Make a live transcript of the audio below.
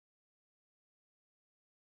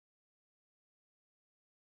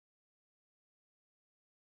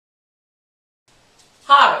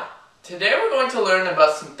Hi! Today we're going to learn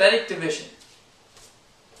about synthetic division.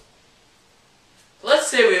 Let's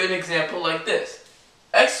say we have an example like this.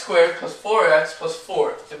 X squared plus 4x plus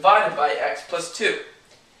 4 divided by x plus 2.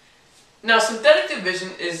 Now synthetic division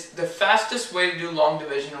is the fastest way to do long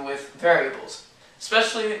division with variables,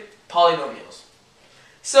 especially polynomials.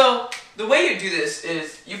 So the way you do this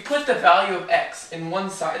is you put the value of x in one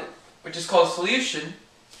side, which is called solution,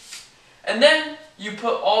 and then you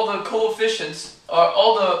put all the coefficients, or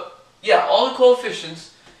all the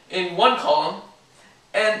coefficients in one column,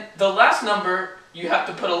 and the last number you have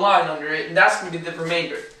to put a line under it, and that's going to be the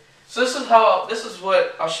remainder. So this is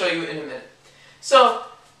what I'll show you in a minute. So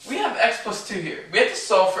we have x plus 2 here. We have to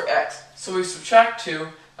solve for x. So we subtract 2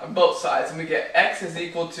 on both sides, and we get x is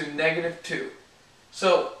equal to negative 2.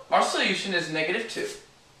 So our solution is negative 2.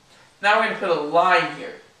 Now we're going to put a line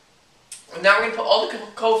here. And now we're going to put all the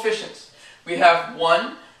coefficients. We have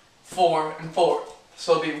 1, 4, and 4.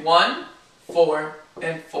 So it'll be 1, 4,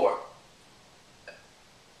 and 4.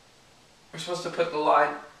 We're supposed to put the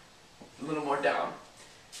line a little more down.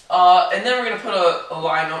 And then we're going to put a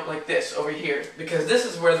line out like this over here, because this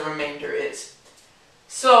is where the remainder is.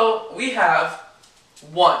 So we have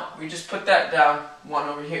 1. We just put that down, 1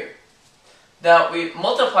 over here. Now we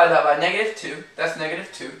multiply that by negative 2, that's negative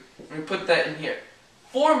 2, and we put that in here.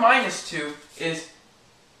 4 minus 2 is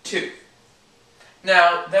 2.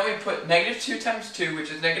 Now, then we put negative 2 times 2,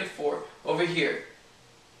 which is negative 4, over here.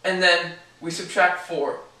 And then we subtract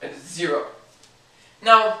 4, and it's 0.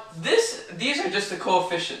 Now, these are just the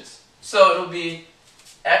coefficients. So it'll be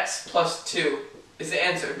x plus 2 is the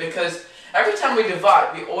answer, because every time we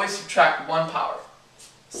divide, we always subtract 1 power.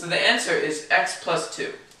 So the answer is x plus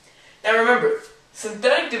 2. Now remember,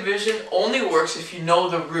 synthetic division only works if you know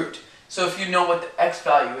the root. So if you know what the x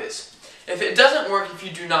value is. If it doesn't work if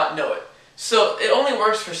you do not know it. So it only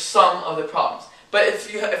works for some of the problems. But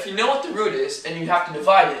if you know what the root is and you have to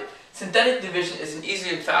divide it, synthetic division is an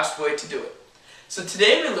easy and fast way to do it. So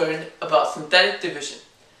today we learned about synthetic division.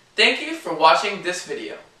 Thank you for watching this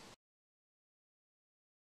video.